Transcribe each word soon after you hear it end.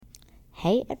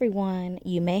Hey everyone,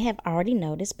 you may have already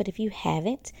noticed, but if you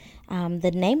haven't, the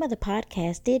name of the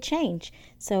podcast did change.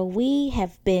 So we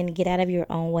have been Get Out of Your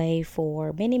Own Way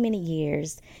for many, many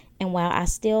years. And while I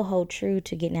still hold true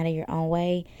to getting out of your own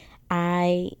way,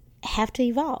 I have to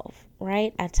evolve,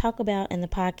 right? I talk about in the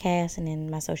podcast and in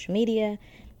my social media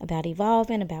about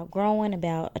evolving, about growing,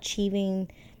 about achieving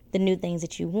the new things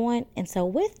that you want. And so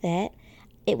with that,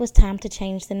 it was time to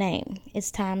change the name.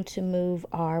 It's time to move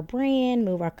our brand,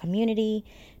 move our community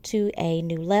to a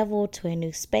new level, to a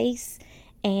new space.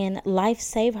 And Life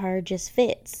Save Her just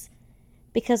fits.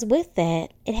 Because with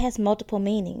that, it has multiple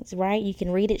meanings, right? You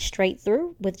can read it straight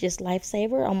through with just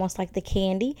Lifesaver, almost like the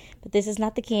candy. But this is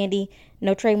not the candy.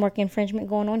 No trademark infringement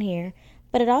going on here.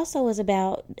 But it also is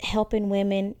about helping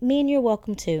women, men you're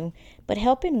welcome to, but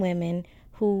helping women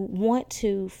who want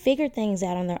to figure things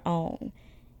out on their own.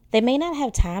 They may not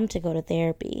have time to go to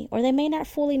therapy, or they may not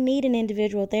fully need an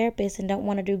individual therapist and don't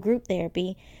want to do group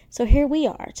therapy. So here we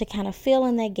are to kind of fill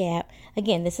in that gap.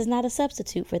 Again, this is not a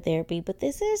substitute for therapy, but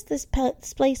this is this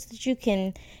place that you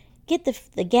can get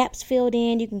the gaps filled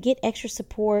in. You can get extra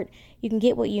support. You can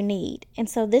get what you need. And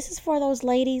so this is for those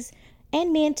ladies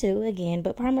and men too, again,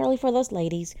 but primarily for those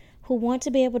ladies who want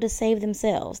to be able to save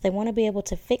themselves. They want to be able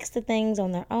to fix the things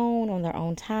on their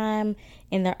own time,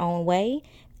 in their own way.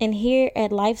 And here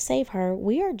at Life Save Her,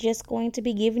 we are just going to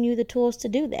be giving you the tools to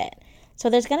do that. So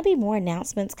there's going to be more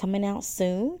announcements coming out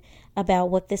soon about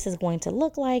what this is going to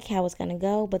look like, how it's going to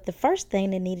go. But the first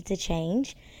thing that needed to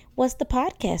change was the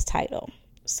podcast title.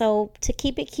 So to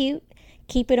keep it cute,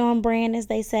 keep it on brand, as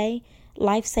they say,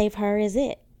 Life Save Her is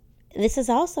it. This is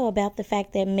also about the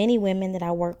fact that many women that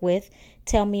I work with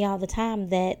tell me all the time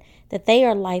that they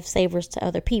are lifesavers to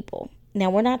other people. Now,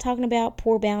 we're not talking about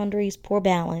poor boundaries, poor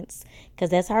balance, because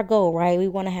that's our goal, right? We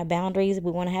want to have boundaries.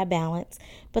 We want to have balance.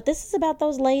 But this is about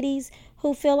those ladies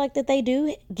who feel like that they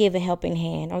do give a helping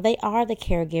hand, or they are the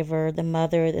caregiver, the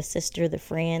mother, the sister, the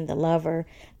friend, the lover,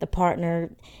 the partner,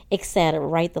 etc.,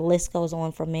 right? The list goes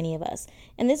on for many of us.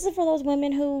 And this is for those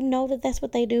women who know that that's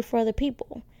what they do for other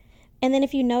people. And then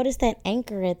if you notice that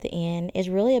anchor at the end is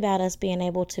really about us being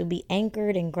able to be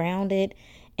anchored and grounded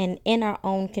and in our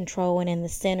own control and in the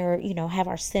center, have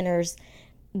our centers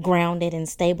grounded and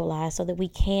stabilized so that we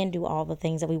can do all the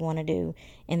things that we want to do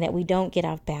and that we don't get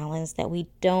off balance, that we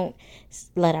don't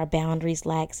let our boundaries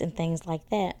lax and things like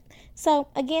that. So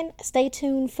again, stay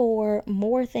tuned for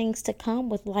more things to come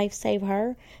with Life Save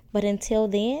Her. But until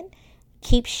then,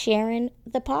 keep sharing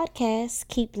the podcast,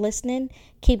 keep listening,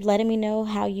 keep letting me know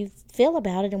how you feel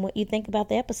about it and what you think about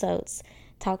the episodes.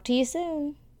 Talk to you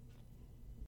soon.